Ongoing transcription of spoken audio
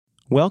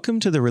Welcome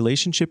to the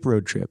Relationship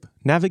Road Trip,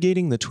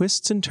 navigating the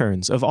twists and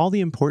turns of all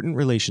the important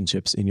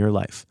relationships in your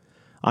life.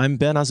 I'm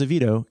Ben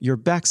Azevedo, your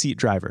backseat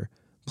driver.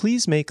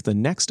 Please make the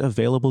next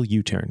available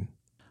U-turn.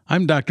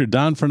 I'm Dr.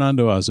 Don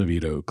Fernando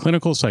Azevedo,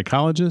 clinical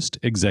psychologist,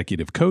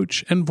 executive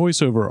coach, and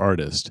voiceover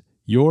artist,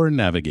 your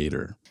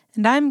navigator.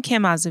 And I'm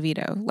Kim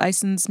Azevedo,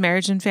 licensed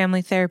marriage and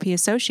family therapy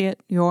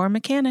associate, your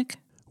mechanic.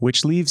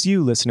 Which leaves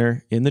you,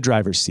 listener, in the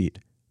driver's seat,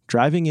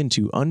 driving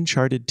into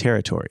uncharted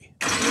territory.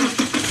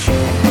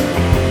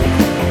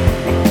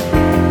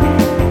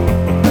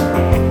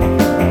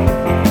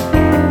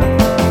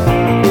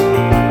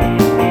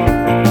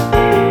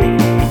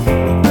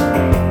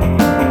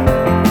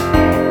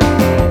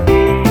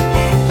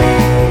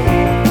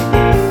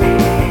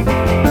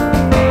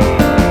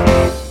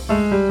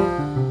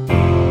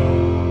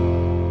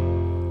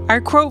 Our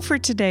quote for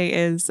today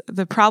is,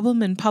 "The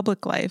problem in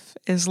public life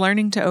is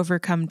learning to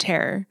overcome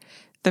terror.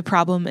 The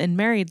problem in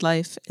married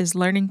life is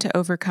learning to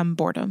overcome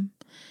boredom."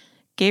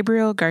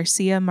 Gabriel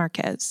Garcia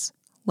Marquez,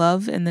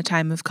 Love in the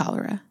Time of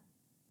Cholera.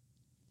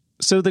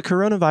 So the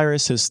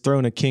coronavirus has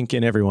thrown a kink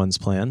in everyone's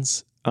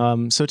plans.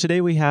 So today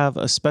we have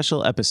a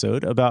special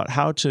episode about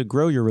how to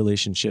grow your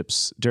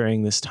relationships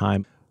during this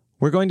time.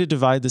 We're going to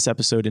divide this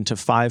episode into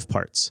 5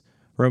 parts: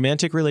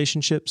 romantic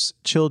relationships,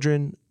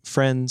 children,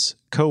 friends,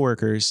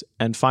 coworkers,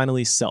 and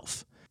finally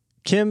self.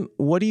 Kim,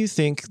 what do you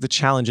think the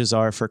challenges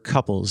are for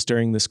couples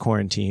during this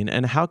quarantine,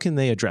 and how can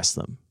they address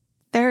them?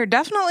 There are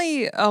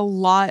definitely a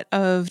lot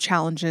of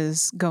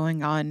challenges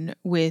going on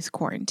with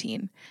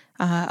quarantine.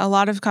 A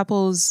lot of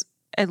couples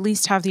at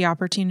least have the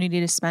opportunity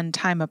to spend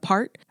time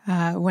apart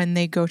when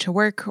they go to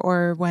work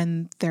or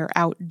when they're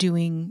out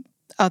doing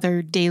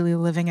other daily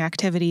living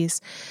activities.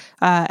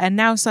 And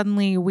now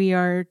suddenly we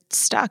are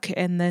stuck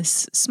in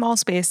this small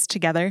space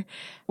together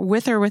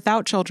with or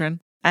without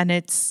children. And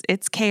it's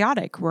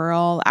chaotic. We're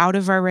all out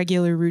of our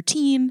regular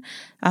routine.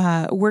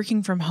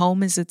 Working from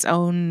home is its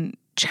own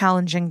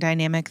challenging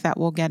dynamic that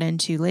we'll get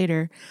into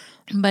later.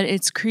 But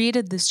it's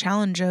created this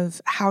challenge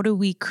of how do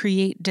we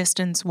create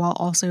distance while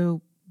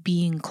also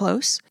being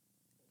close?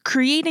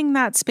 Creating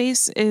that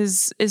space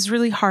is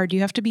really hard. You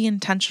have to be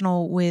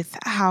intentional with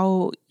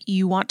how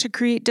you want to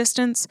create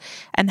distance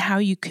and how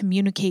you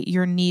communicate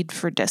your need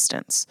for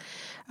distance.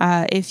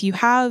 If you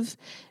have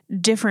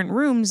different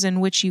rooms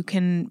in which you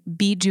can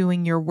be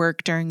doing your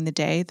work during the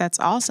day, that's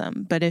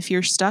awesome. But if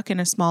you're stuck in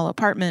a small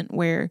apartment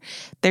where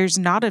there's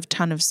not a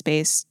ton of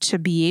space to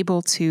be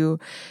able to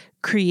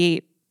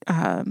create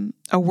a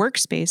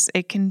workspace,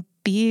 it can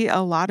be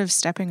a lot of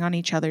stepping on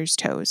each other's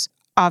toes.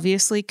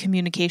 Obviously,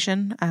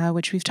 communication,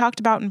 which we've talked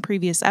about in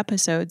previous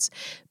episodes,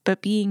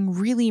 but being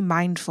really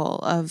mindful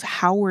of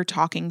how we're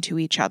talking to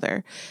each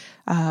other.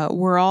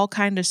 We're all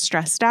kind of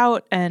stressed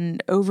out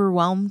and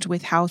overwhelmed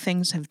with how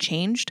things have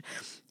changed,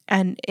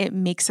 and it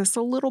makes us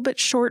a little bit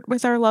short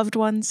with our loved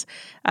ones.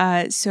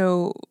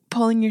 So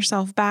pulling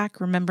yourself back,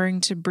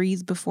 remembering to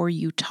breathe before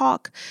you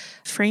talk,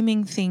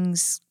 framing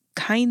things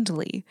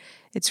kindly.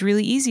 It's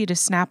really easy to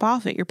snap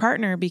off at your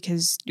partner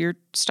because you're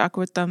stuck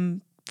with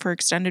them for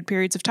extended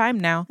periods of time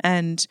now.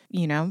 And,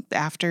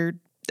 after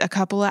a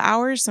couple of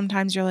hours,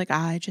 sometimes you're like,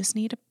 I just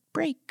need a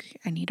break.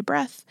 I need a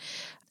breath.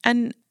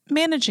 And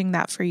managing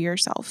that for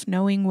yourself,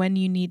 knowing when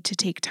you need to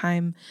take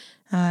time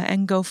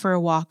and go for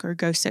a walk or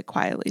go sit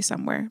quietly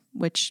somewhere,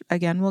 which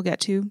again, we'll get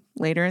to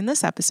later in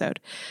this episode.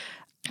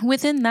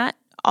 Within that,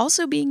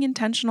 also being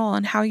intentional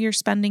on how you're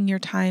spending your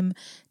time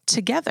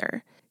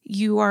together.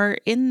 You are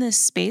in this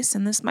space,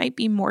 and this might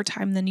be more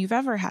time than you've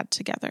ever had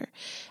together.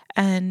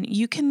 And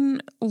you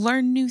can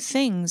learn new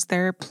things.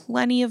 There are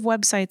plenty of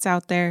websites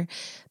out there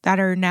that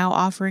are now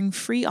offering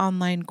free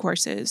online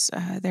courses.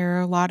 There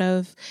are a lot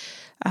of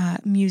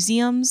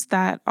museums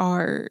that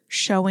are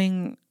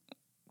showing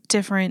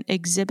different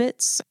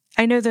exhibits.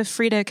 I know the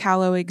Frida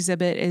Kahlo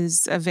exhibit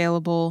is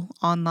available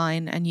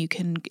online, and you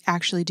can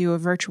actually do a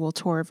virtual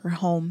tour of her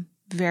home.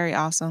 Very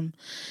awesome.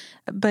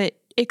 But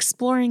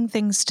exploring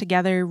things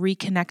together,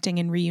 reconnecting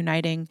and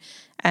reuniting,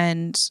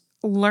 and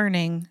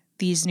learning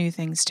these new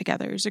things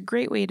together is a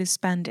great way to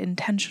spend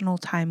intentional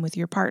time with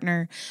your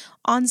partner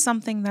on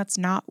something that's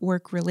not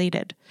work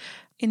related.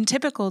 In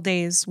typical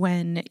days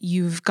when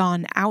you've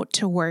gone out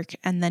to work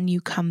and then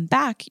you come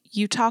back,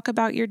 you talk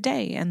about your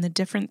day and the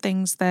different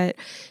things that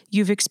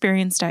you've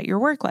experienced at your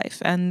work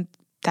life. And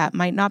that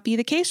might not be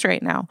the case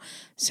right now.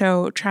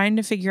 So trying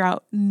to figure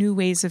out new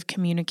ways of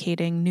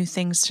communicating, new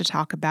things to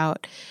talk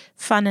about,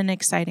 fun and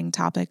exciting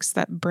topics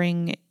that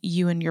bring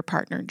you and your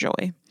partner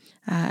joy.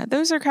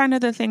 Those are kind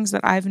of the things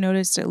that I've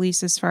noticed, at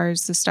least as far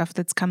as the stuff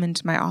that's come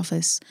into my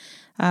office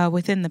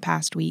within the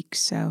past week.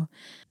 So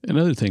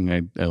another thing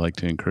I like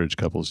to encourage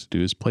couples to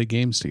do is play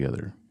games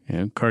together.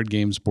 Card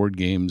games, board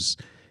games,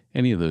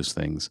 any of those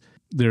things.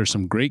 There are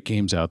some great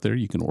games out there.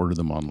 You can order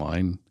them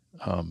online.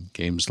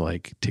 Games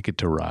like Ticket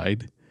to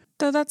Ride.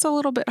 Though that's a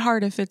little bit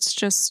hard if it's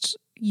just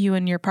you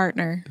and your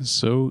partner.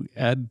 So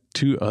add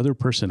 2 other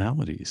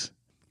personalities.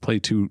 Play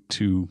two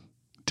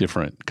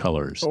different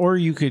colors. Or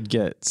you could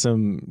get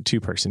some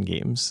 2-person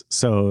games.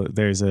 So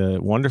there's a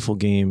wonderful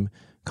game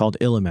called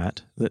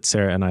Illimat that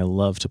Sarah and I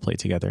love to play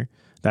together.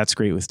 That's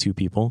great with 2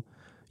 people.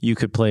 You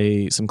could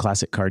play some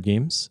classic card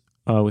games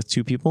with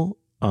 2 people.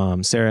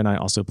 Sarah and I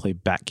also play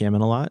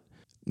backgammon a lot,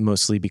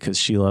 mostly because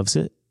she loves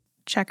it.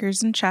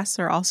 Checkers and chess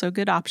are also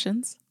good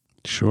options.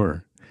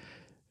 Sure.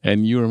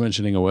 And you were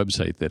mentioning a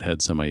website that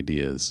had some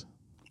ideas,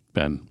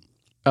 Ben.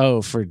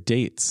 Oh, for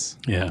dates.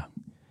 Yeah.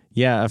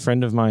 Yeah, a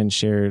friend of mine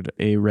shared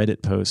a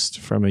Reddit post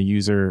from a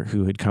user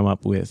who had come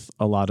up with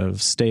a lot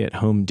of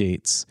stay-at-home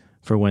dates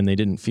for when they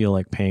didn't feel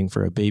like paying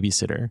for a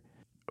babysitter.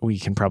 We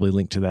can probably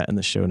link to that in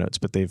the show notes,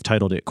 but they've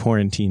titled it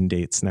Quarantine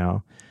Dates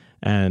now.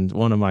 And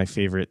one of my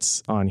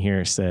favorites on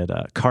here said,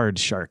 Card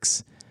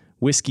Sharks,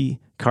 whiskey,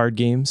 card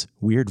games,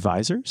 weird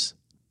visors.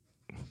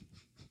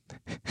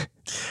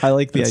 I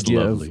like the That's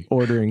idea lovely. of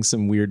ordering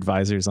some weird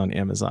visors on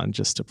Amazon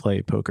just to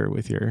play poker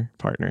with your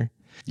partner.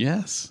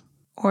 Yes.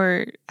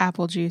 Or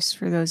apple juice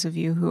for those of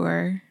you who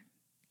are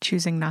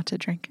choosing not to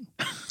drink.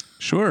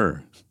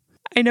 Sure.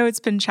 I know it's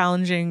been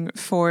challenging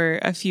for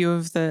a few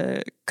of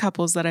the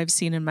couples that I've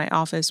seen in my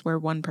office where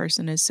one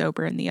person is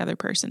sober and the other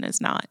person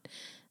is not,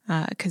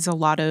 because a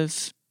lot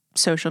of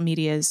social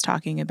media is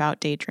talking about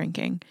day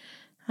drinking.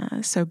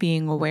 So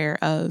being aware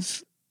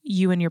of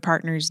you and your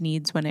partner's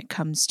needs when it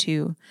comes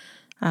to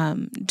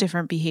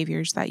different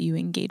behaviors that you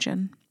engage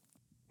in.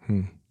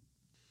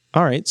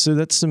 All right, so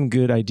that's some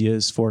good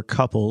ideas for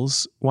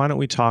couples. Why don't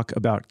we talk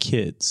about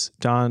kids?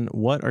 Don,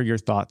 what are your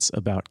thoughts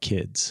about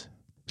kids?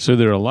 So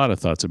there are a lot of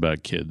thoughts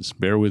about kids.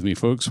 Bear with me,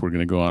 folks. We're going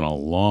to go on a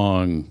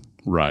long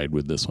ride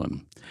with this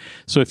one.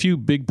 So a few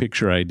big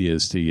picture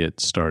ideas to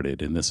get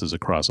started, and this is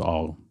across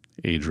all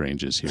age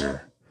ranges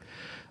here.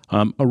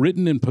 A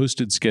written and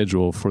posted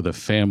schedule for the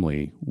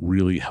family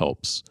really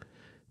helps.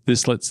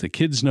 This lets the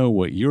kids know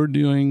what you're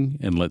doing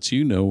and lets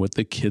you know what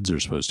the kids are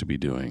supposed to be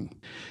doing.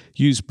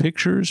 Use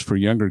pictures for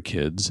younger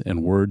kids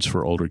and words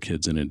for older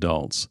kids and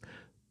adults,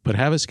 but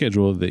have a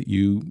schedule that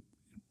you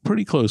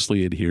pretty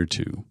closely adhere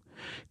to.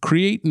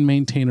 Create and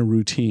maintain a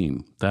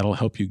routine. That'll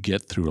help you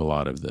get through a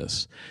lot of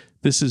this.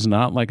 This is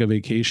not like a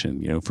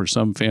vacation. You know, for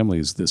some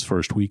families, this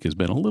first week has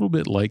been a little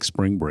bit like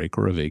spring break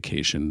or a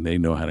vacation. They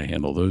know how to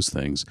handle those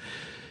things.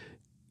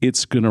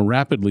 It's going to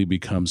rapidly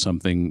become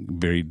something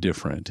very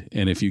different.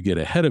 And if you get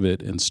ahead of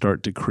it and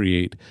start to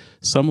create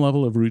some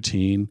level of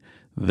routine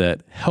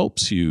that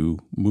helps you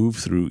move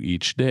through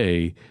each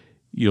day,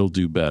 you'll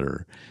do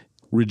better.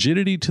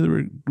 Rigidity to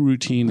the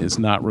routine is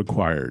not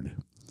required,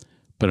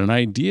 but an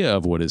idea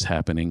of what is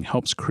happening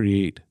helps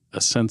create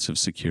a sense of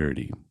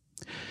security.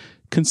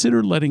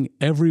 Consider letting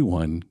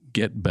everyone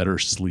get better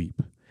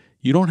sleep.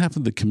 You don't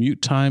have the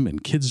commute time,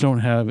 and kids don't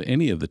have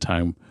any of the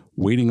time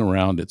waiting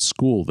around at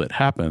school that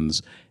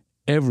happens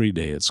every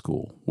day at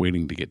school,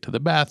 waiting to get to the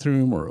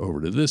bathroom or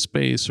over to this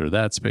space or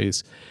that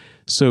space.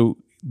 So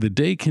the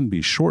day can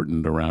be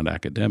shortened around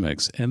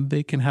academics, and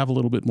they can have a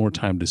little bit more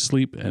time to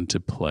sleep and to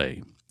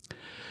play.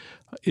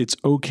 It's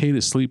okay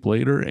to sleep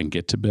later and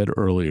get to bed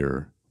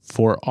earlier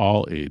for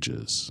all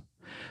ages.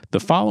 The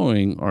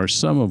following are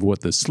some of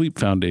what the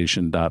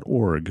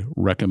sleepfoundation.org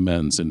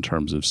recommends in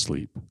terms of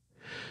sleep.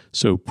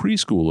 So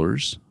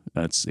preschoolers,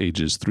 that's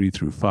ages 3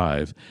 through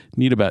 5,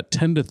 need about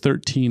 10 to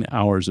 13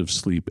 hours of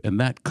sleep, and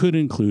that could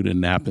include a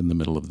nap in the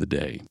middle of the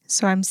day.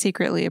 So I'm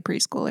secretly a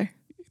preschooler.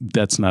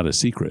 That's not a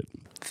secret.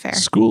 Fair.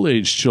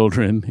 School-age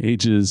children,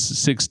 ages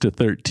 6 to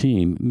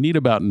 13, need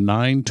about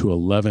 9 to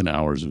 11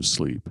 hours of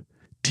sleep.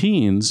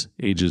 Teens,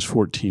 ages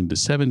 14 to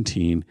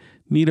 17,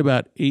 need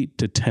about 8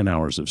 to 10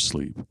 hours of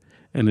sleep.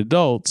 And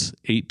adults,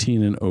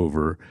 18 and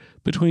over,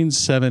 between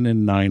 7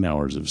 and 9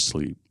 hours of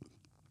sleep.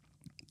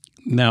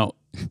 Now,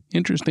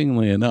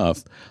 interestingly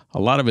enough, a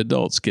lot of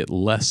adults get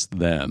less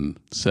than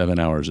 7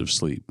 hours of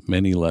sleep,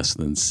 many less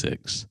than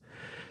 6.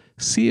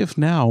 See if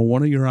now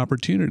one of your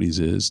opportunities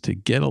is to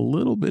get a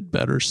little bit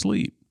better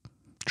sleep.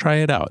 Try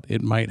it out.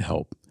 It might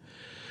help.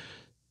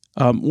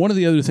 One of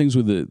the other things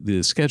with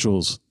the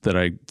schedules that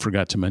I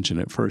forgot to mention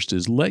at first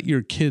is let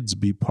your kids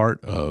be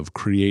part of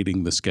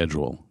creating the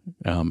schedule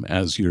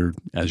as you're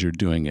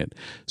doing it,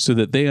 so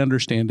that they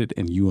understand it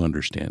and you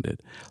understand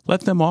it.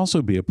 Let them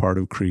also be a part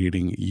of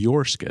creating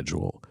your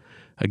schedule.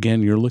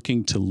 Again, you're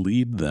looking to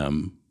lead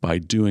them by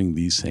doing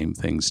these same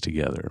things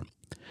together.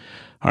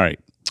 All right.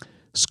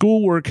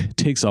 Schoolwork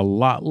takes a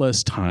lot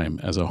less time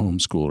as a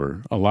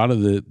homeschooler. A lot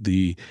of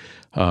the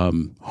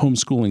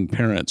homeschooling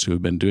parents who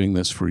have been doing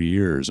this for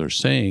years are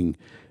saying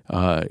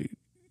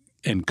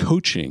and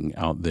coaching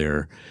out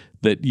there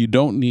that you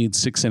don't need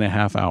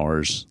 6.5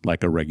 hours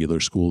like a regular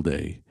school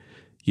day.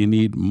 You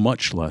need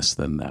much less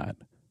than that.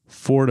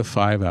 4 to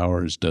 5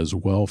 hours does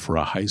well for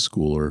a high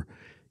schooler,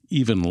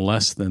 even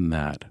less than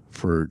that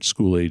for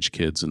school-age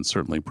kids and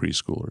certainly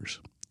preschoolers.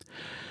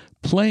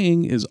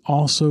 Playing is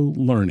also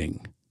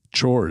learning.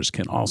 Chores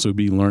can also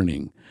be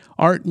learning.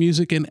 Art,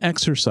 music, and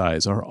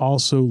exercise are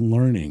also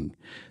learning.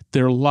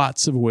 There are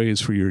lots of ways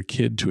for your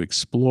kid to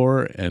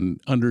explore and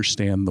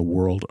understand the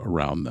world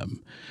around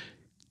them.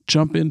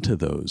 Jump into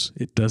those.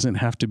 It doesn't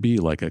have to be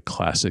like a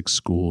classic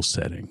school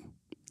setting.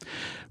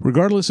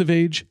 Regardless of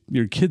age,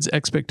 your kids'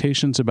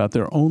 expectations about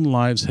their own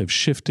lives have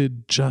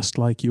shifted just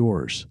like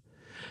yours.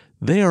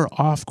 They are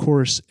off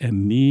course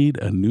and need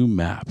a new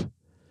map.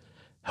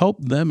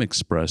 Help them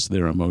express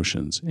their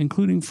emotions,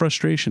 including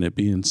frustration at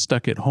being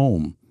stuck at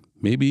home,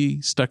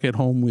 maybe stuck at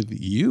home with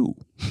you.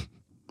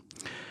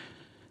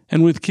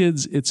 And with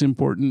kids, it's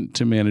important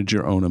to manage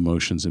your own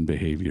emotions and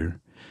behavior.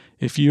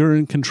 If you're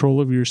in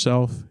control of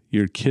yourself,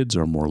 your kids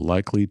are more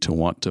likely to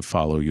want to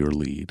follow your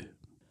lead.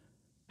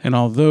 And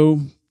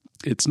although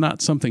it's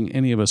not something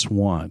any of us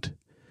want,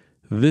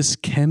 this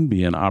can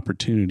be an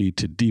opportunity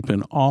to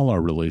deepen all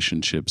our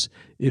relationships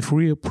if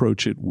we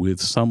approach it with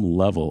some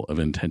level of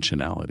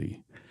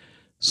intentionality,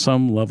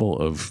 some level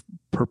of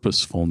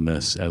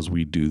purposefulness as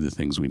we do the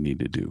things we need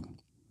to do.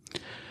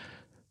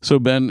 So,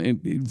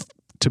 Ben,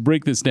 to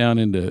break this down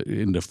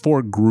into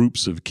 4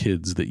 groups of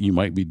kids that you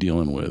might be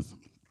dealing with,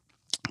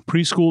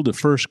 preschool to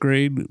first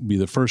grade would be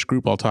the first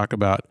group I'll talk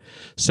about.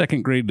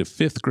 Second grade to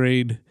fifth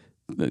grade,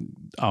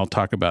 I'll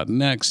talk about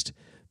next.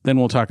 Then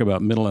we'll talk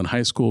about middle and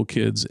high school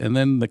kids, and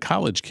then the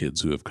college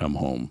kids who have come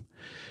home,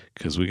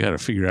 because we got to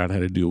figure out how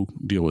to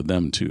deal with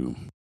them too.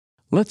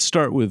 Let's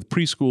start with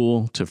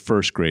preschool to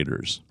first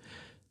graders.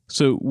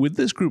 So with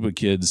this group of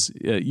kids,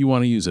 you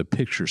want to use a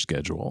picture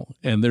schedule.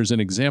 And there's an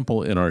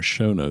example in our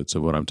show notes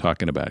of what I'm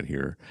talking about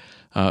here.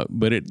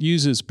 But it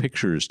uses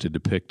pictures to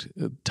depict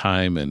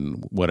time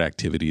and what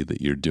activity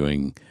that you're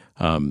doing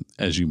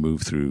as you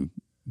move through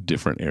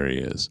different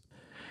areas.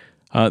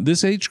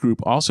 This age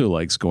group also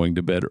likes going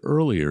to bed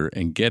earlier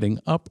and getting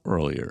up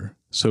earlier.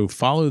 So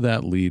follow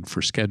that lead for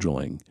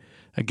scheduling.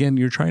 Again,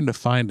 you're trying to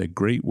find a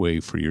great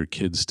way for your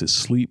kids to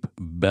sleep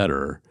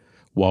better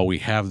while we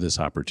have this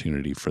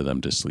opportunity for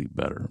them to sleep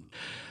better.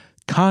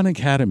 Khan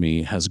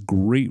Academy has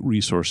great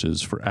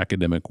resources for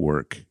academic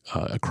work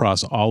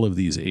across all of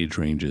these age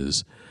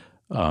ranges,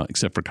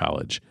 except for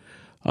college,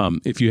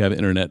 if you have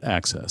internet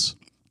access.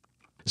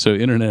 So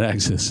internet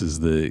access is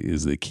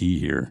the key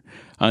here.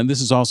 And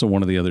this is also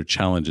one of the other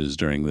challenges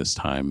during this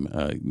time.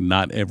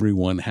 Not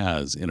everyone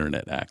has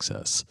internet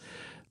access.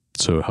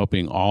 So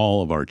helping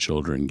all of our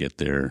children get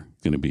there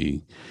is going to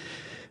be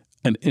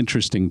an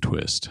interesting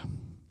twist.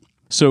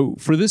 So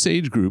for this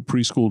age group,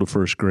 preschool to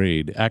first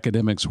grade,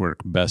 academics work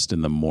best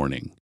in the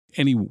morning.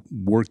 Any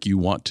work you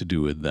want to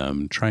do with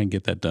them, try and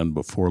get that done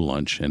before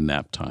lunch and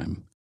nap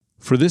time.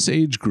 For this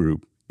age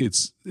group,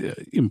 it's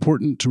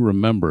important to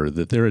remember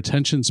that their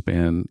attention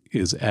span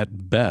is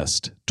at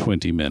best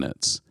 20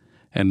 minutes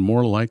and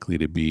more likely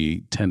to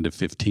be 10 to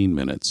 15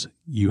 minutes.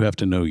 You have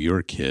to know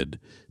your kid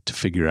to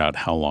figure out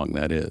how long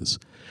that is.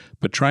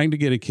 But trying to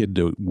get a kid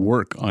to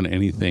work on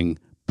anything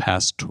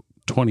past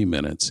 20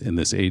 minutes in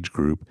this age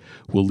group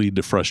will lead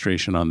to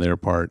frustration on their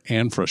part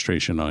and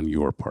frustration on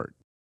your part.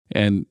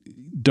 And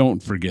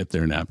don't forget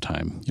their nap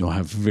time. You'll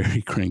have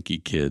very cranky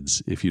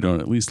kids if you don't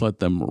at least let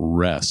them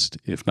rest,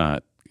 if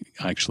not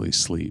actually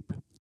sleep.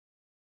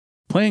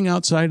 Playing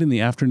outside in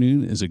the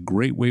afternoon is a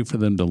great way for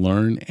them to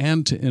learn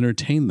and to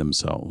entertain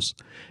themselves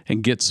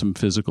and get some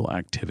physical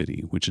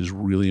activity, which is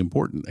really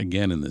important,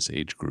 again, in this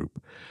age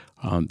group.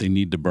 They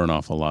need to burn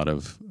off a lot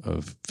of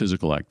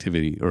physical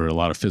activity or a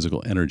lot of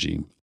physical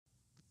energy.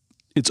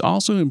 It's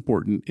also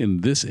important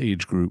in this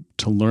age group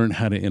to learn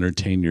how to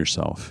entertain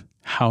yourself,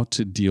 how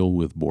to deal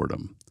with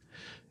boredom.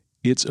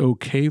 It's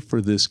okay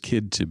for this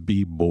kid to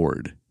be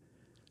bored.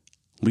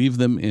 Leave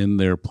them in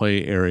their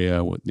play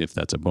area, if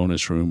that's a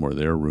bonus room or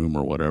their room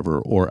or whatever,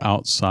 or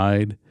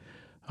outside.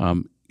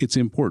 It's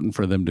important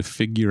for them to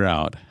figure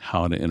out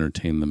how to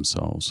entertain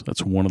themselves.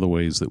 That's one of the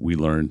ways that we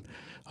learn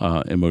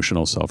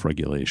emotional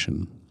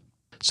self-regulation.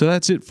 So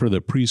that's it for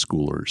the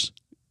preschoolers.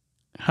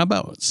 How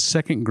about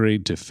second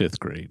grade to fifth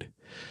grade?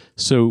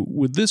 So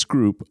with this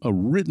group, a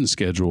written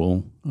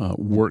schedule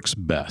works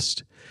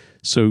best.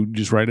 So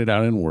just write it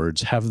out in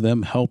words, have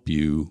them help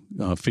you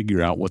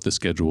figure out what the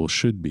schedule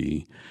should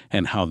be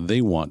and how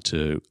they want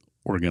to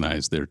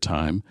organize their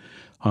time.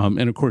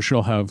 And of course,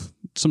 you'll have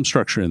some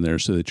structure in there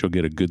so that you'll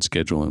get a good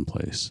schedule in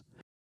place.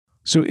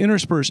 So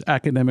intersperse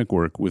academic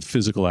work with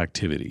physical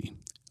activity,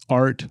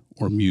 art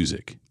or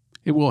music.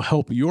 It will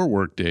help your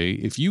workday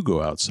if you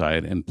go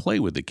outside and play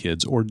with the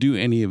kids or do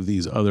any of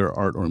these other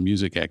art or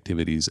music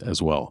activities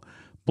as well.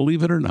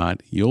 Believe it or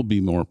not, you'll be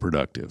more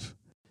productive.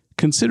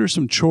 Consider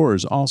some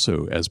chores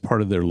also as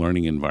part of their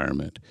learning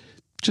environment.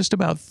 Just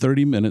about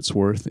 30 minutes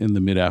worth in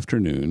the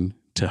mid-afternoon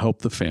to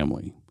help the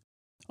family.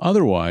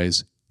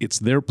 Otherwise, it's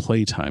their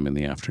playtime in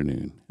the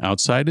afternoon.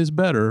 Outside is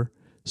better.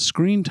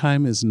 Screen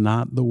time is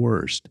not the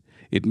worst.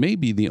 It may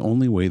be the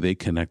only way they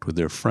connect with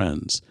their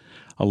friends.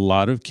 A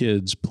lot of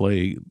kids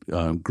play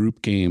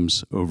group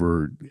games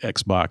over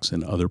Xbox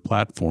and other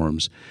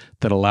platforms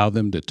that allow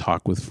them to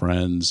talk with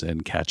friends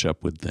and catch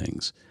up with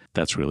things.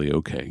 That's really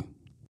okay.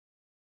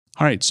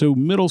 All right, so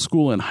middle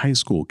school and high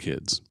school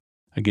kids.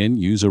 Again,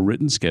 use a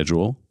written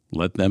schedule.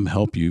 Let them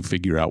help you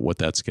figure out what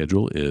that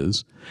schedule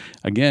is.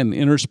 Again,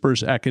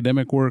 intersperse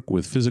academic work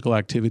with physical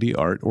activity,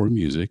 art, or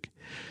music.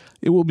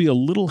 It will be a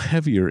little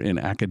heavier in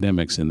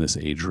academics in this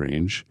age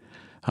range,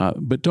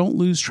 but don't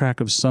lose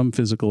track of some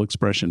physical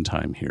expression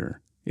time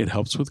here. It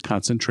helps with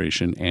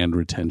concentration and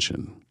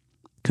retention.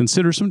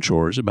 Consider some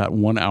chores, about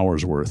 1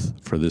 hour's worth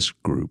for this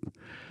group.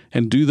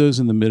 and do those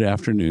in the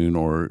mid-afternoon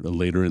or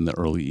later in the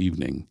early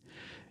evening.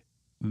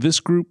 This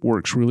group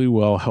works really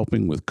well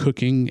helping with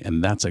cooking,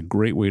 and that's a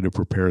great way to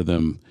prepare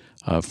them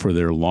for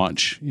their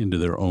launch into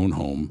their own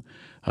home,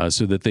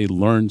 so that they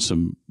learn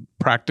some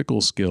practical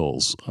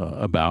skills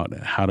about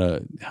how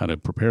to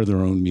prepare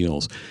their own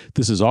meals.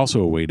 This is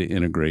also a way to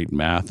integrate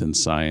math and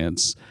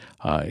science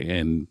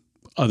and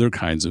other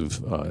kinds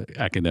of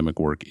academic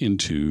work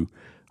into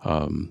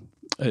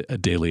a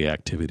daily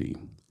activity.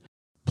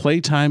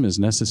 Playtime is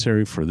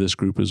necessary for this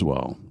group as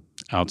well.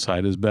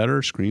 Outside is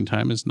better, screen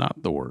time is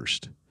not the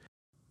worst.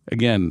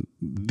 Again,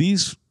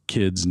 these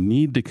kids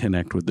need to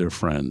connect with their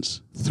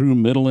friends. Through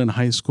middle and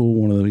high school,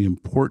 one of the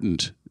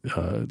important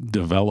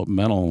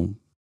developmental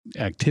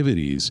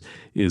activities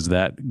is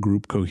that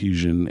group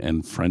cohesion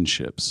and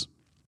friendships.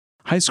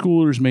 High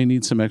schoolers may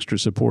need some extra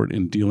support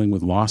in dealing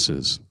with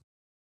losses.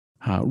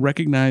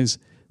 Recognize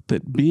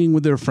that being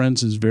with their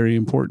friends is very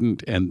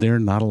important, and they're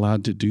not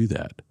allowed to do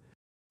that.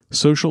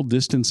 Social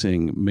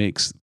distancing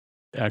makes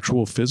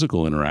actual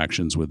physical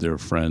interactions with their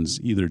friends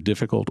either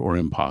difficult or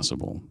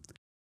impossible.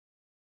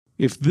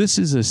 If this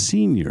is a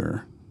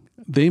senior,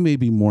 they may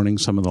be mourning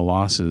some of the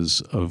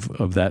losses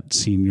of that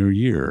senior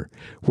year.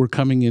 We're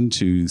coming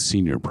into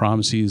senior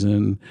prom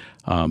season,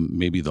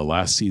 maybe the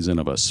last season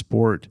of a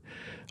sport,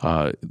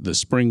 the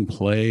spring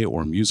play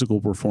or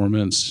musical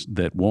performance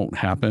that won't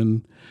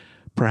happen,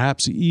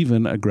 perhaps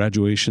even a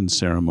graduation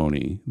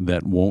ceremony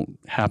that won't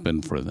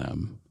happen for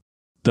them.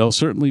 They'll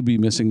certainly be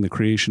missing the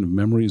creation of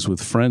memories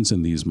with friends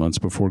in these months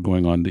before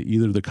going on to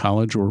either the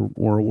college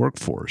or a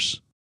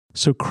workforce.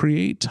 So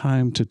create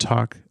time to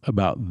talk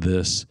about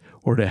this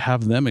or to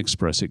have them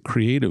express it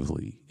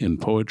creatively in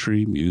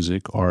poetry,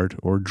 music, art,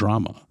 or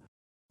drama.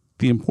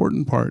 The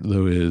important part,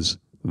 though, is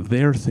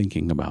they're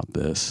thinking about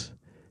this.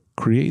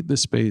 Create the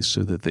space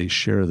so that they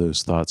share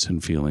those thoughts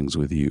and feelings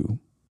with you.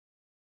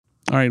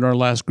 All right, our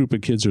last group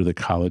of kids are the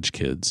college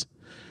kids.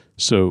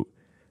 So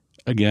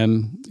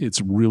again, it's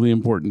really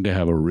important to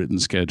have a written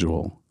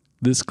schedule.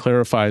 This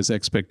clarifies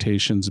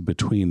expectations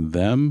between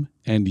them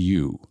and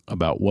you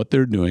about what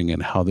they're doing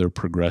and how they're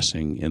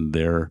progressing in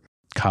their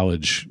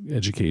college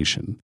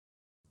education.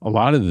 A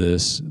lot of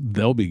this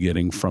they'll be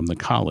getting from the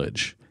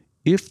college,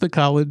 if the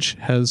college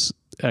has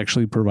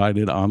actually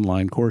provided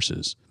online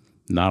courses.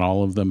 Not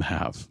all of them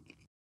have.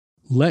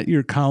 Let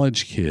your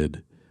college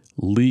kid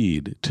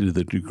lead to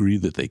the degree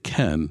that they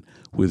can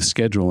with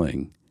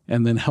scheduling,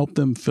 and then help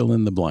them fill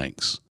in the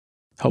blanks.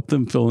 Help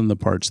them fill in the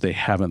parts they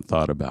haven't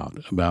thought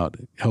about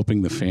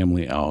helping the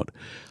family out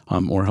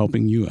or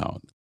helping you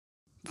out.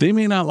 They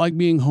may not like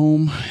being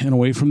home and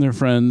away from their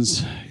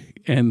friends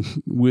and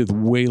with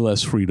way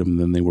less freedom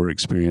than they were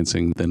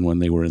experiencing than when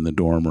they were in the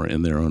dorm or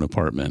in their own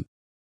apartment.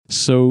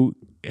 So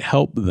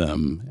help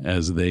them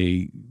as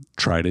they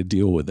try to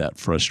deal with that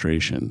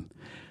frustration.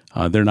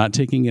 They're not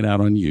taking it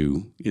out on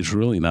you. It's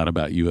really not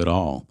about you at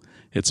all.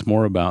 It's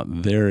more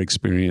about their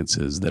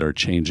experiences that are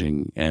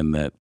changing and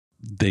that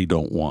they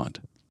don't want.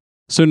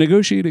 So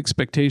negotiate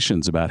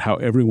expectations about how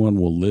everyone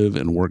will live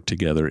and work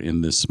together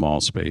in this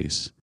small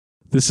space.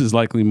 This is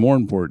likely more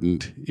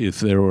important if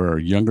there are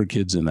younger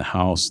kids in the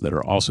house that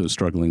are also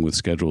struggling with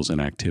schedules and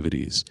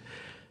activities.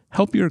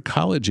 Help your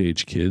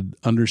college-age kid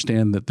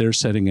understand that they're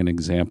setting an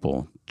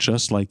example,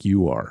 just like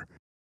you are.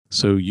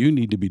 So you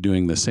need to be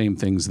doing the same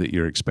things that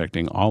you're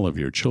expecting all of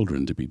your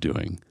children to be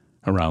doing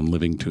around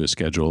living to a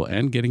schedule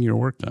and getting your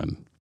work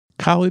done.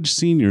 College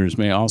seniors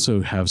may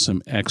also have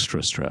some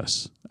extra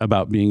stress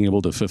about being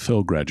able to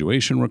fulfill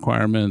graduation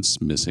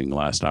requirements, missing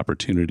last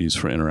opportunities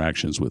for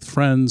interactions with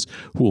friends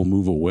who will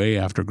move away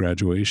after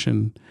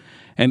graduation,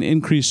 and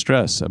increased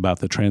stress about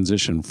the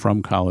transition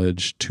from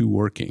college to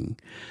working.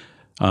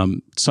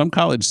 Some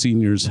college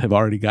seniors have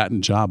already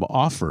gotten job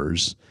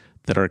offers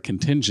that are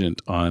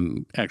contingent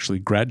on actually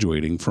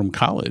graduating from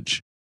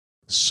college.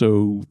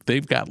 So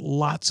they've got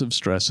lots of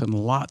stress and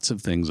lots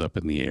of things up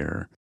in the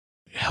air.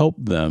 Help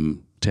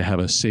them to have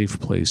a safe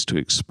place to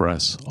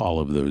express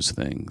all of those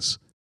things.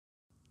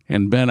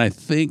 And Ben, I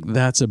think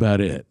that's about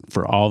it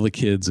for all the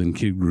kids and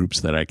kid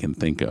groups that I can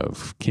think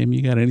of. Kim,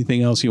 you got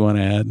anything else you want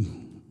to add?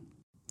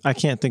 I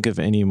can't think of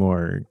any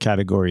more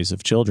categories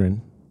of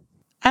children.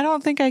 I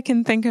don't think I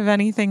can think of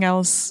anything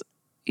else.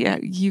 Yeah,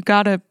 you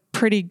got a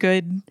pretty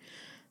good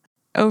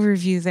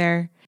overview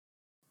there.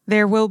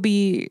 There will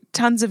be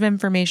tons of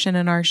information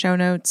in our show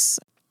notes.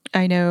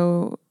 I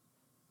know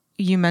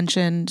you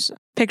mentioned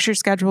picture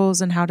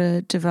schedules and how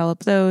to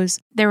develop those.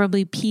 There will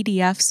be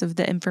PDFs of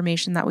the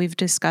information that we've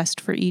discussed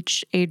for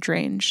each age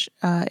range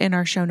in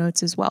our show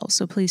notes as well.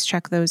 So please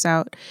check those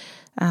out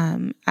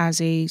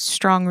as a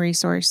strong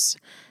resource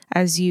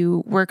as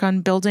you work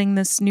on building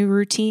this new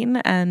routine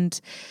and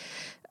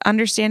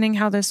understanding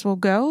how this will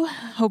go.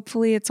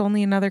 Hopefully it's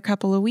only another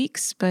couple of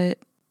weeks, but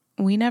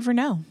we never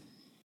know.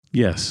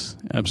 Yes,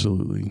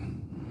 absolutely.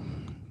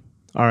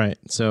 All right,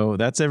 so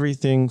that's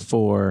everything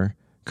for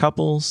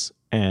couples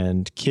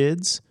and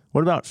kids.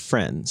 What about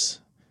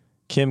friends?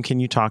 Kim, can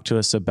you talk to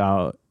us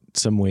about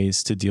some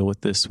ways to deal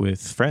with this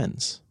with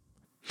friends?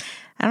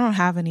 I don't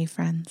have any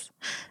friends.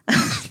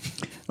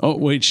 Oh,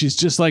 wait, she's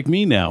just like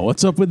me now.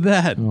 What's up with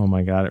that? Oh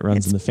my God, it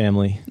runs in the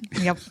family.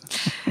 Yep.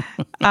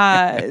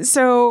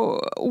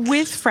 So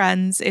with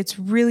friends, it's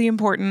really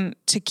important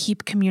to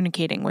keep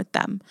communicating with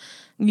them.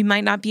 You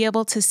might not be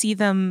able to see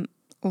them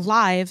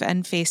live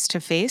and face to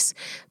face,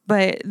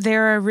 but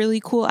there are really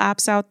cool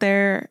apps out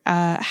there.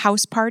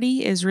 House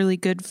Party is really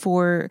good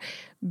for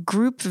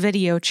group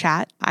video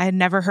chat. I had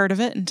never heard of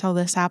it until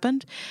this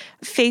happened.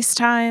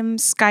 FaceTime,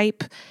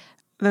 Skype,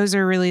 those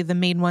are really the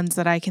main ones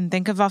that I can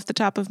think of off the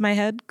top of my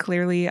head.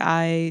 Clearly,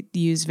 I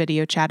use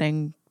video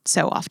chatting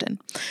so often.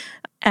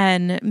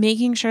 And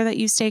making sure that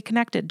you stay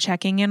connected,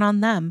 checking in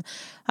on them,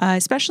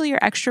 especially your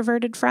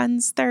extroverted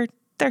friends. They're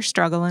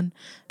struggling.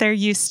 They're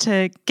used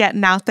to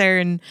getting out there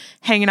and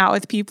hanging out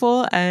with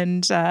people,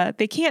 and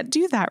they can't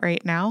do that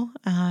right now.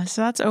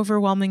 So that's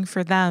overwhelming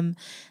for them.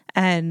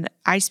 And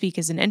I speak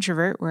as an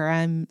introvert where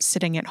I'm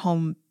sitting at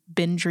home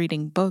binge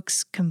reading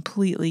books,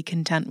 completely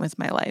content with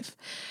my life,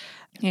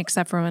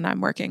 except for when I'm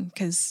working,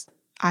 because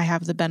I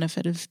have the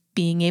benefit of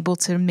being able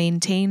to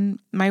maintain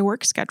my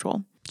work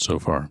schedule. So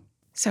far.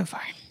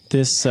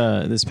 This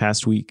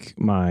past week,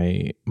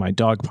 my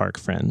dog park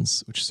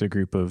friends, which is a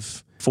group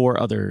of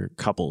 4 other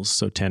couples,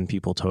 so 10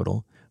 people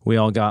total, we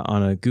all got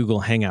on a Google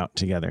Hangout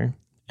together,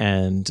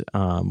 and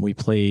we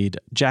played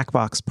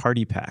Jackbox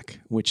Party Pack,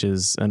 which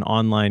is an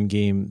online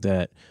game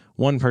that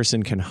one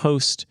person can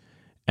host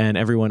and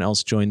everyone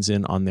else joins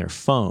in on their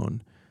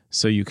phone.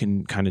 So you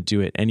can kind of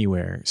do it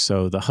anywhere.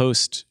 So the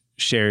host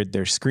shared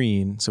their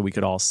screen so we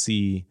could all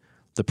see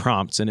the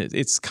prompts, and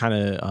it's kind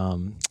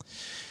of...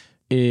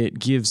 it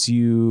gives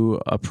you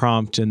a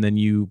prompt and then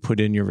you put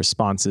in your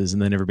responses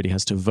and then everybody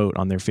has to vote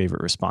on their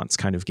favorite response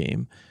kind of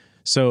game.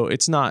 So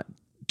it's not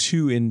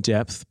too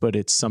in-depth, but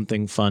it's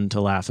something fun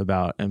to laugh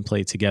about and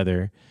play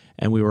together.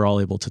 And we were all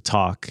able to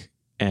talk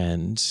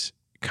and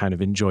kind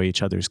of enjoy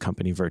each other's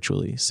company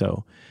virtually.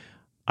 So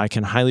I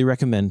can highly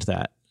recommend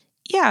that.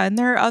 Yeah, and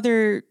there are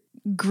other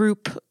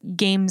group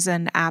games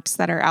and apps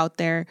that are out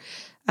there.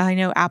 I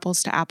know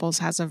Apples to Apples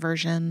has a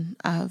version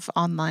of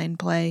online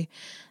play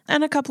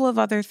and a couple of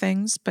other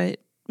things, but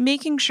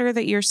making sure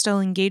that you're still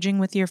engaging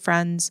with your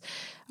friends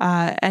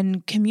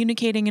and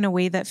communicating in a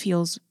way that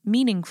feels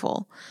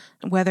meaningful,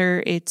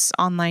 whether it's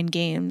online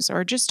games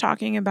or just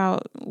talking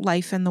about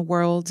life in the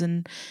world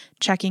and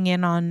checking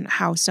in on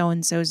how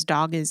so-and-so's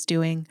dog is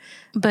doing,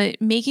 but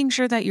making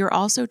sure that you're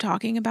also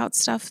talking about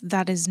stuff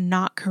that is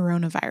not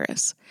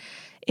coronavirus.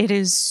 It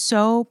is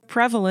so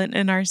prevalent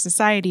in our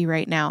society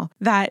right now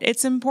that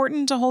it's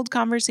important to hold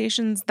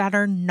conversations that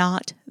are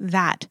not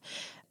that.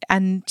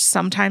 And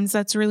sometimes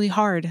that's really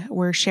hard.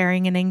 We're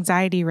sharing an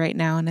anxiety right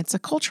now, and it's a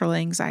cultural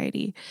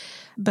anxiety.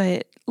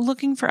 But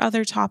looking for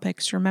other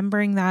topics,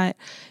 remembering that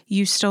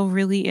you still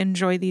really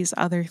enjoy these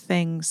other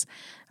things.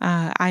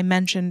 I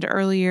mentioned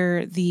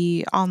earlier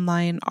the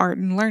online art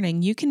and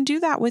learning. You can do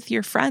that with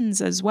your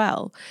friends as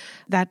well.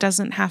 That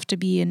doesn't have to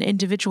be an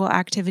individual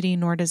activity,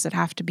 nor does it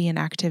have to be an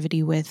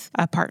activity with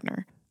a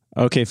partner.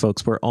 Okay,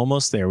 folks, we're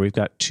almost there. We've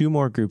got 2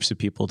 more groups of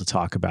people to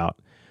talk about.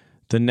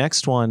 The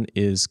next one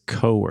is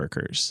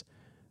coworkers.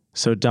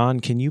 So Don,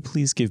 can you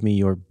please give me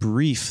your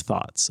brief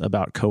thoughts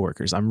about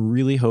coworkers? I'm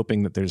really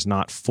hoping that there's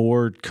not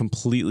 4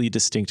 completely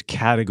distinct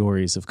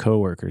categories of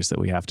coworkers that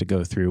we have to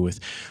go through with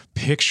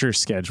picture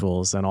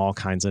schedules and all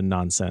kinds of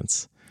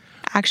nonsense.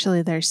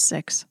 Actually, there's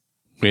 6.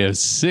 We have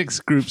 6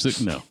 groups.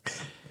 No.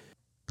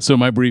 So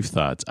my brief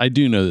thoughts. I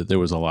do know that there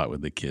was a lot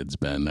with the kids,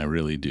 Ben. I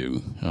really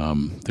do.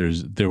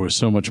 There was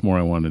so much more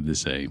I wanted to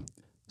say.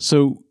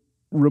 So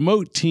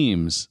remote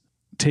teams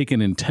take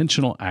an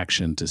intentional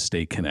action to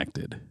stay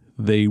connected.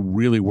 They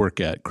really work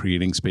at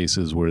creating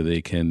spaces where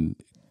they can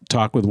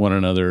talk with one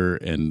another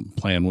and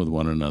plan with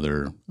one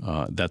another.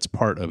 That's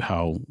part of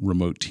how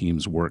remote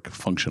teams work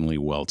functionally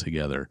well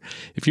together.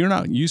 If you're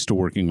not used to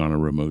working on a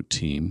remote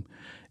team,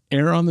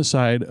 err on the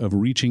side of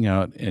reaching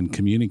out and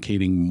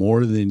communicating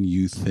more than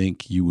you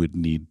think you would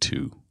need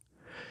to.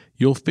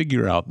 You'll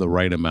figure out the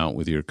right amount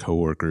with your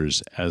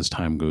coworkers as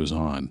time goes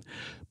on,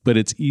 but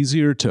it's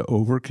easier to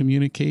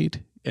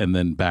over-communicate and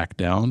then back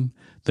down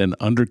than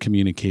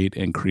under-communicate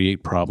and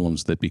create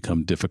problems that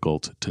become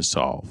difficult to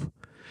solve.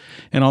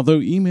 And although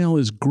email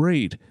is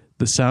great,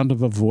 the sound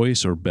of a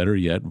voice, or better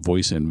yet,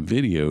 voice and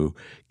video,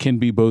 can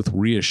be both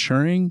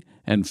reassuring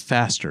and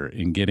faster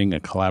in getting a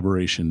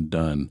collaboration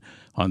done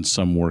on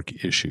some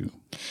work issue.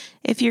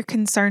 If you're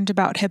concerned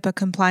about HIPAA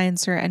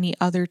compliance or any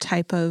other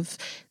type of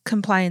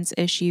compliance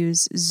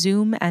issues,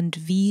 Zoom and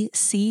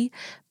VC,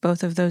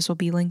 both of those will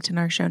be linked in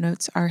our show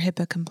notes, are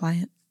HIPAA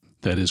compliant.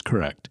 That is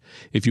correct.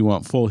 If you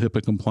want full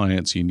HIPAA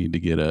compliance, you need to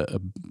get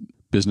a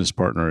business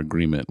partner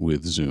agreement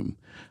with Zoom.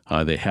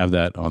 They have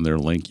that on their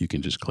link. You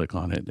can just click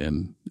on it,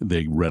 and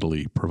they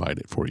readily provide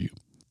it for you.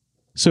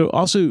 So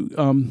also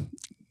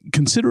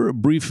consider a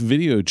brief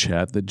video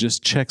chat that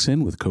just checks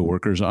in with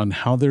coworkers on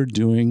how they're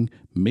doing,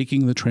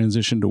 making the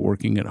transition to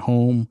working at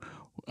home,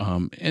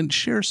 and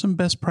share some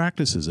best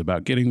practices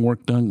about getting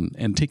work done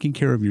and taking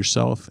care of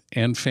yourself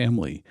and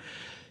family.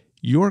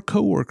 Your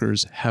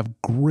coworkers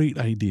have great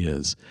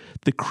ideas.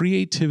 The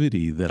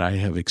creativity that I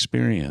have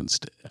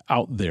experienced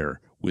out there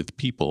with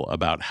people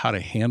about how to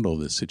handle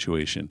this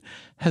situation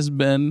has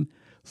been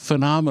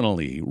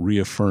phenomenally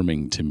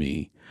reaffirming to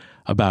me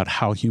about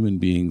how human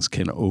beings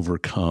can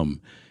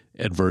overcome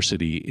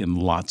adversity in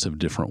lots of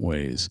different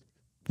ways.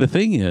 The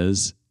thing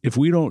is, if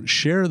we don't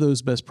share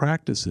those best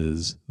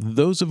practices,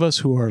 those of us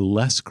who are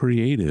less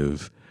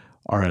creative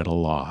are at a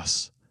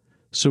loss.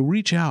 So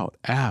reach out,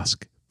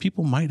 ask.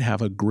 People might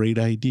have a great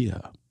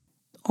idea.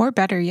 Or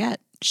better yet,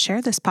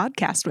 share this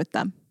podcast with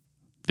them.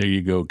 There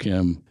you go,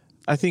 Kim.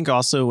 I think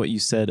also what you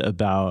said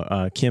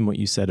about, Kim, what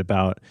you said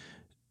about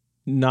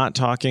not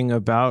talking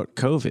about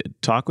COVID.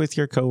 Talk with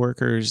your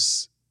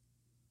coworkers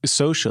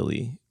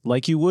socially,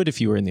 like you would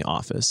if you were in the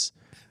office.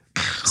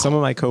 Some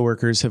of my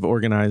coworkers have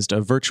organized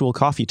a virtual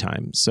coffee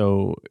time.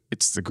 So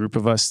it's the group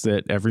of us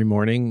that every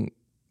morning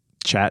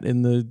chat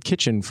in the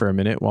kitchen for a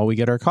minute while we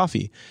get our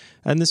coffee.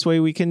 And this way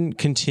we can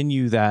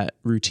continue that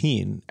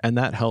routine. And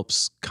that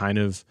helps kind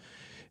of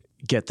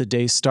get the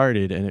day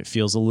started. And it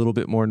feels a little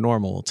bit more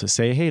normal to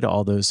say hey to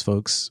all those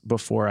folks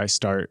before I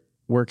start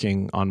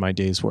working on my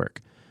day's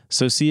work.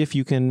 So see if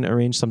you can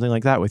arrange something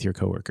like that with your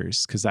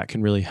coworkers, because that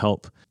can really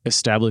help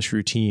establish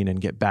routine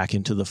and get back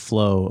into the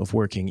flow of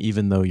working,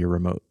 even though you're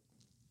remote.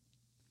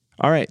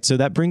 All right, so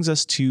that brings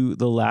us to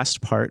the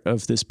last part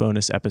of this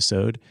bonus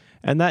episode,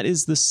 and that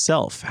is the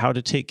self, how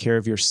to take care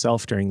of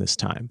yourself during this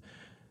time.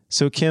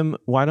 So Kim,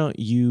 why don't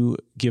you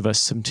give us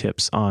some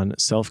tips on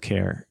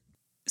self-care?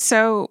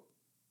 So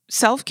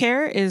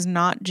self-care is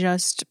not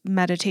just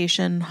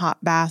meditation,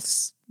 hot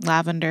baths,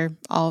 lavender,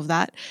 all of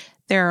that.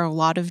 There are a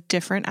lot of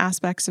different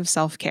aspects of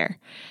self-care.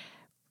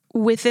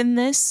 Within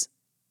this,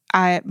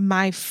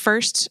 my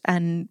first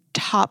and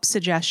top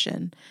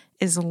suggestion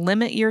is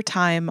limit your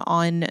time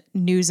on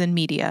news and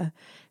media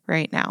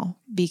right now,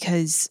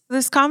 because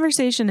this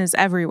conversation is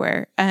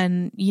everywhere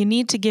and you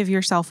need to give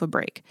yourself a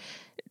break.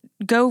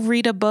 Go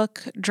read a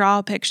book, draw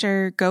a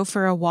picture, go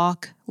for a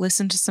walk,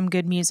 listen to some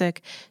good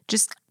music.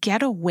 Just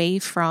get away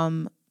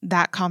from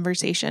that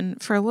conversation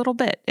for a little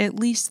bit, at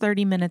least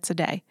 30 minutes a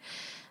day.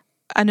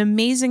 An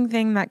amazing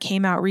thing that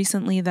came out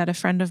recently that a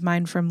friend of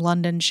mine from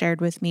London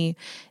shared with me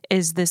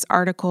is this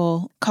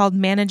article called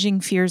Managing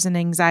Fears and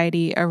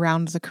Anxiety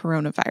Around the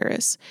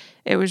Coronavirus.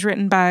 It was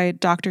written by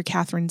Dr.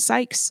 Catherine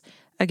Sykes.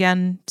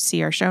 Again,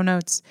 see our show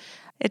notes.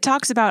 It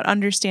talks about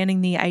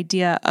understanding the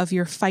idea of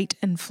your fight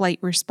and flight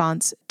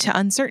response to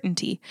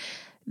uncertainty.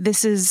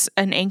 This is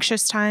an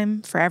anxious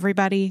time for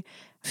everybody.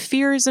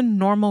 Fear is a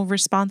normal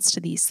response to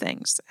these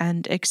things,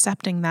 and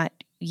accepting that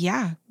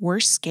yeah, we're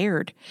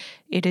scared.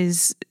 It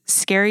is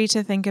scary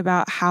to think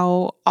about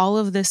how all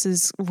of this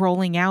is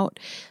rolling out.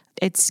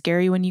 It's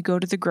scary when you go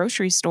to the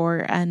grocery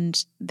store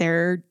and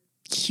there are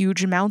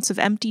huge amounts of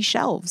empty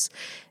shelves.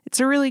 It's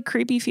a really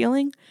creepy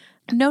feeling.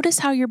 Notice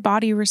how your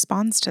body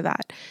responds to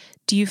that.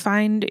 Do you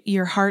find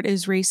your heart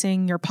is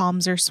racing, your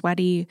palms are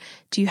sweaty?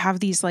 Do you have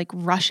these like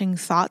rushing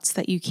thoughts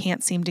that you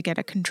can't seem to get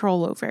a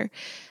control over?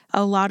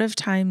 A lot of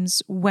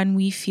times when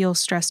we feel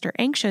stressed or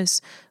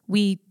anxious,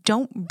 we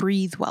don't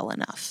breathe well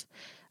enough.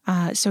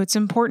 So it's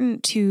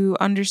important to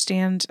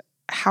understand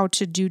how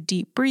to do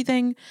deep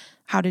breathing,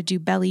 how to do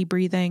belly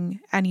breathing.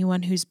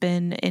 Anyone who's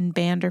been in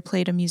band or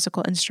played a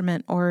musical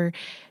instrument or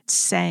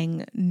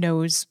sang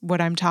knows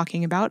what I'm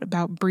talking about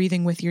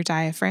breathing with your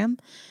diaphragm.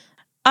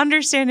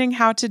 Understanding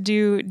how to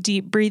do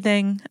deep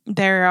breathing.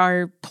 There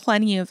are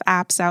plenty of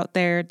apps out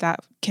there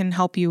that can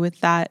help you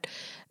with that.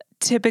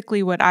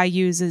 Typically what I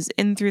use is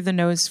in through the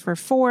nose for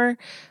 4,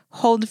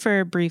 hold for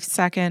a brief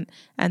second,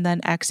 and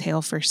then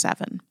exhale for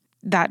 7.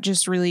 That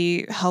just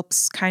really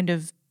helps kind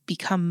of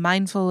become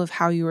mindful of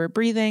how you are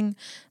breathing,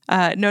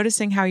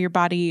 noticing how your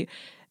body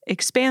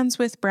expands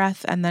with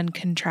breath and then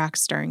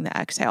contracts during the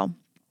exhale.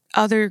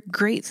 Other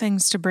great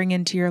things to bring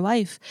into your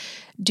life,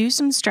 do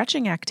some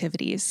stretching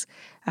activities.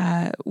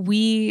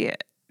 We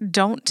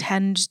don't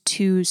tend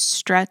to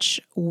stretch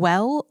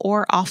well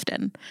or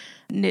often,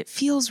 and it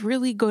feels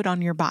really good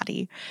on your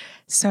body.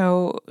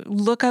 So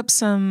look up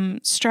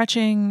some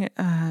stretching.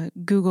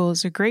 Google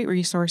is a great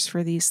resource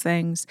for these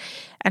things,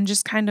 and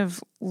just kind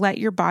of let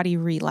your body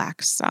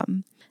relax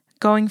some.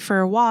 Going for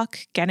a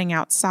walk, getting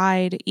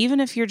outside,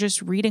 even if you're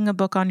just reading a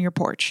book on your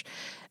porch,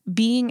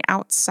 being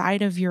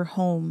outside of your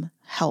home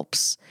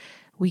helps.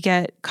 We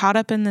get caught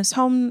up in this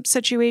home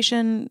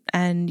situation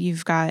and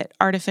you've got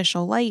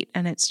artificial light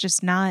and it's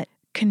just not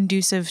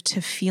conducive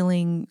to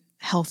feeling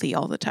healthy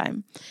all the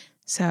time.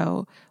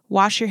 So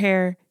wash your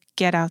hair,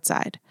 get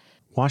outside.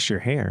 Wash your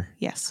hair?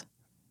 Yes.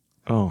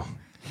 Oh,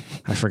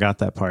 I forgot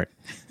that part.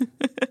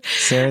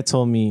 Sarah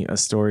told me a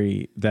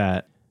story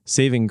that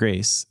Saving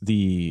Grace,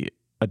 the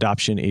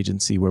adoption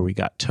agency where we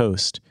got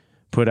Toast,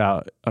 put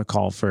out a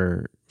call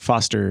for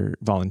foster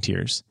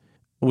volunteers,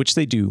 which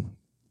they do,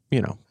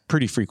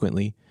 pretty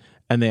frequently.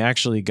 And they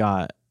actually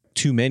got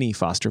too many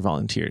foster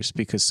volunteers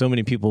because so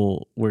many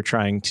people were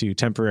trying to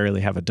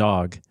temporarily have a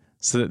dog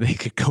so that they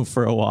could go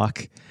for a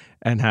walk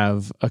and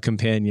have a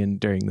companion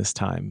during this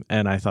time.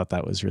 And I thought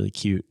that was really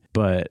cute.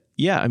 But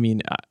yeah,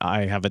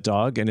 I have a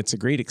dog and it's a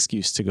great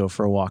excuse to go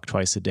for a walk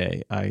twice a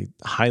day. I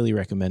highly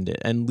recommend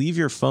it. And leave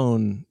your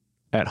phone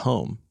at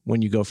home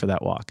when you go for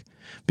that walk.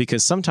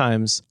 Because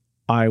sometimes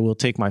I will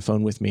take my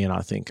phone with me and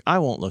I'll think, I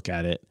won't look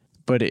at it,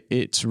 but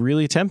it's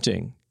really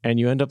tempting. And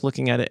you end up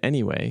looking at it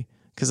anyway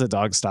because the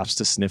dog stops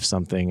to sniff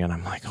something and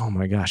I'm like, oh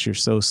my gosh, you're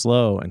so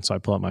slow. And so I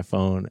pull out my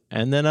phone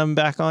and then I'm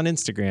back on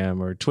Instagram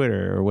or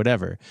Twitter or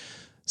whatever.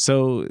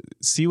 So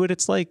see what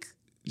it's like.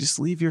 Just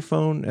leave your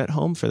phone at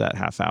home for that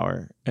half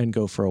hour and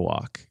go for a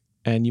walk.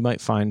 And you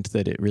might find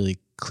that it really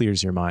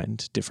clears your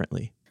mind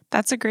differently.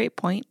 That's a great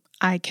point.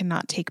 I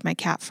cannot take my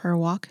cat for a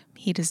walk.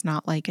 He does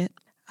not like it.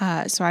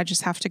 So I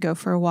just have to go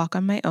for a walk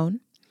on my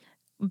own.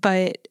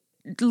 But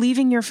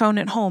leaving your phone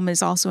at home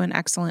is also an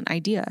excellent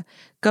idea.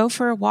 Go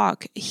for a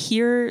walk,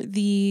 hear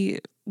the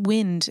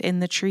wind in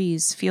the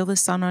trees, feel the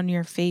sun on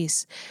your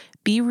face.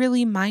 Be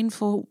really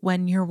mindful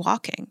when you're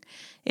walking.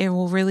 It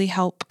will really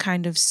help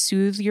kind of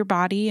soothe your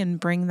body and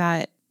bring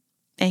that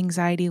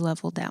anxiety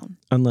level down.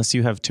 Unless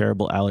you have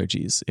terrible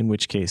allergies, in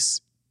which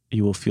case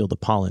you will feel the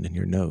pollen in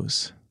your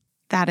nose.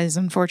 That is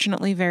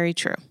unfortunately very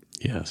true.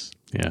 Yes.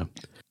 Yeah.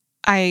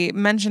 I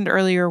mentioned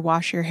earlier,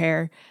 wash your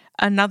hair.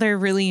 Another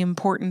really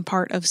important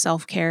part of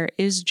self-care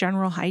is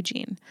general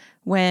hygiene.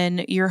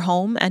 When you're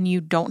home and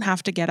you don't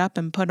have to get up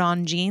and put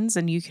on jeans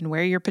and you can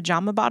wear your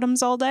pajama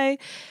bottoms all day,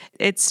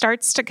 it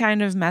starts to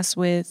kind of mess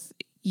with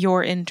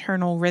your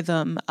internal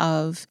rhythm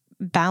of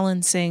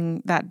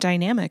balancing that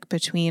dynamic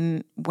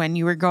between when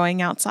you were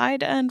going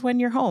outside and when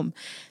you're home.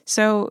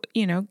 So,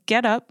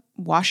 get up,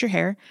 wash your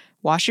hair,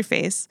 wash your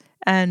face,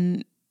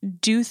 and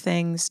do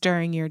things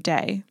during your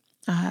day.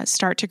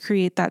 Start to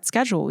create that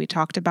schedule. We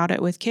talked about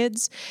it with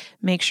kids.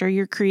 Make sure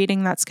you're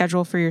creating that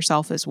schedule for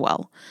yourself as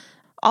well.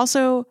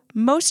 Also,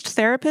 most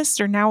therapists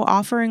are now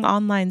offering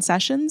online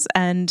sessions,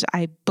 and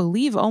I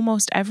believe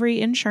almost every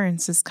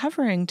insurance is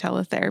covering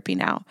teletherapy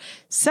now.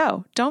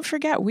 So don't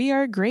forget, we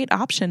are a great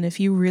option if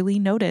you really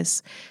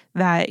notice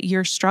that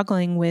you're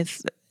struggling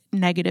with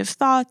negative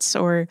thoughts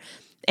or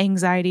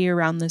anxiety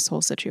around this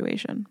whole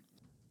situation.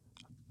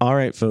 All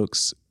right,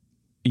 folks,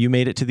 you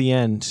made it to the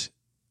end.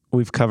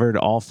 We've covered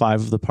all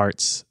 5 of the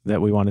parts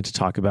that we wanted to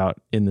talk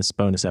about in this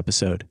bonus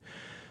episode.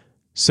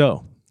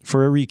 So,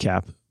 for a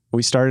recap,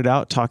 we started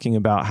out talking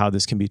about how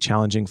this can be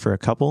challenging for a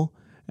couple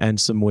and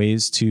some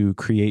ways to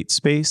create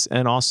space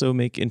and also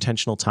make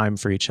intentional time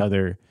for each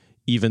other,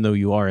 even though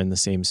you are in the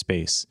same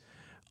space.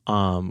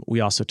 We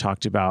also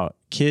talked about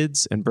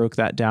kids and broke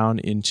that down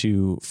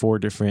into 4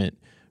 different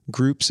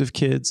groups of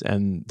kids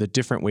and the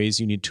different ways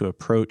you need to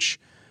approach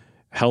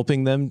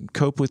helping them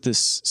cope with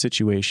this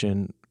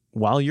situation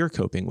while you're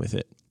coping with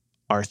it.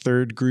 Our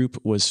third group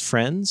was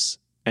friends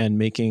and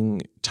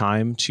making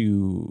time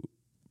to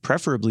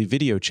preferably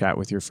video chat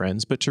with your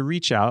friends, but to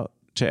reach out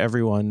to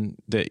everyone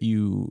that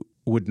you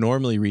would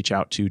normally reach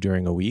out to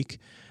during a week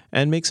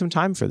and make some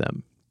time for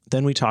them.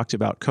 Then we talked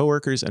about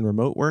coworkers and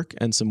remote work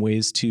and some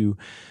ways to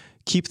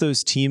keep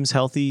those teams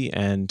healthy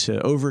and to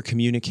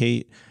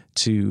over-communicate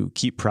to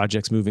keep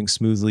projects moving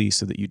smoothly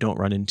so that you don't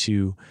run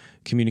into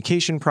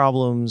communication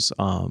problems,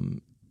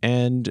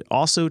 and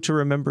also to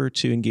remember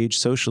to engage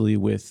socially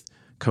with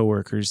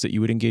coworkers that you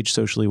would engage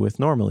socially with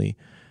normally,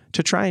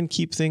 to try and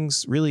keep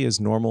things really as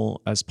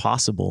normal as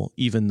possible,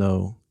 even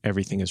though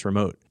everything is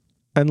remote.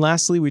 And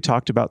lastly, we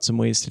talked about some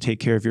ways to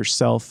take care of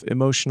yourself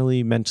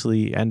emotionally,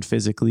 mentally, and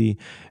physically,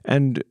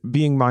 and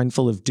being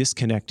mindful of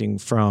disconnecting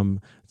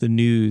from the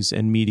news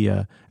and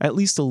media at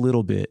least a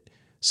little bit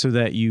so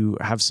that you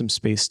have some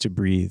space to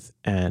breathe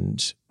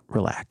and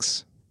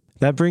relax.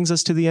 That brings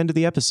us to the end of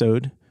the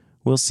episode.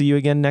 We'll see you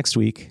again next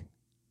week.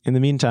 In the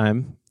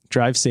meantime,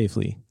 drive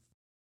safely.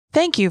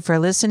 Thank you for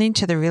listening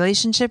to the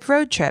Relationship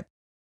Road Trip.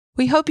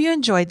 We hope you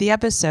enjoyed the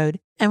episode,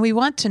 and we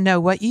want to know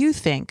what you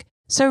think.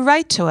 So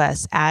write to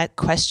us at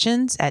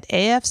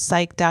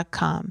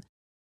questions@afpsych.com.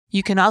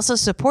 You can also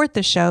support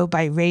the show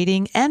by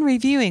rating and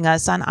reviewing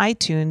us on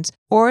iTunes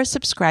or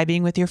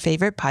subscribing with your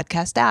favorite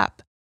podcast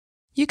app.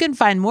 You can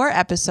find more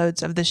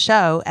episodes of the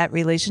show at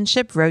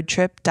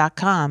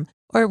relationshiproadtrip.com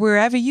or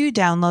wherever you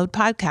download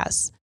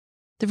podcasts.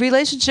 The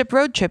Relationship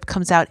Road Trip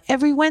comes out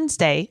every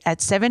Wednesday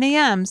at 7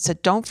 a.m., so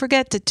don't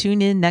forget to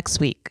tune in next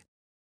week.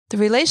 The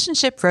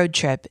Relationship Road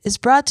Trip is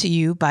brought to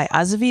you by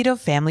Azevedo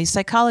Family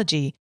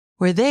Psychology,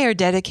 where they are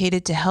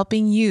dedicated to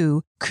helping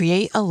you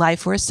create a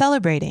life worth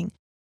celebrating.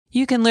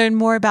 You can learn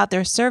more about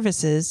their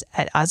services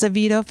at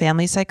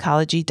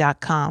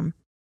azevedofamilypsychology.com.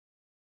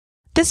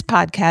 This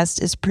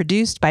podcast is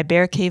produced by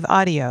Bear Cave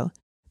Audio.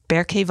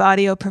 Bear Cave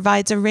Audio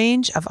provides a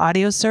range of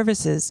audio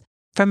services,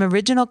 from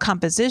original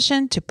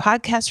composition to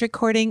podcast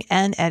recording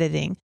and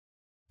editing.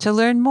 To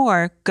learn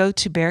more, go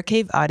to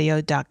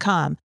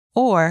bearcaveaudio.com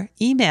or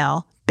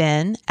email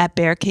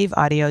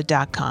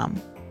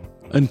ben@bearcaveaudio.com.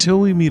 Until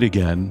we meet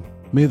again,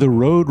 may the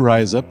road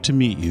rise up to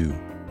meet you.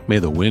 May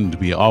the wind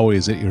be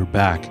always at your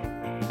back,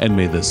 and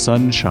may the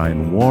sun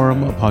shine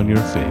warm upon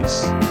your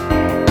face.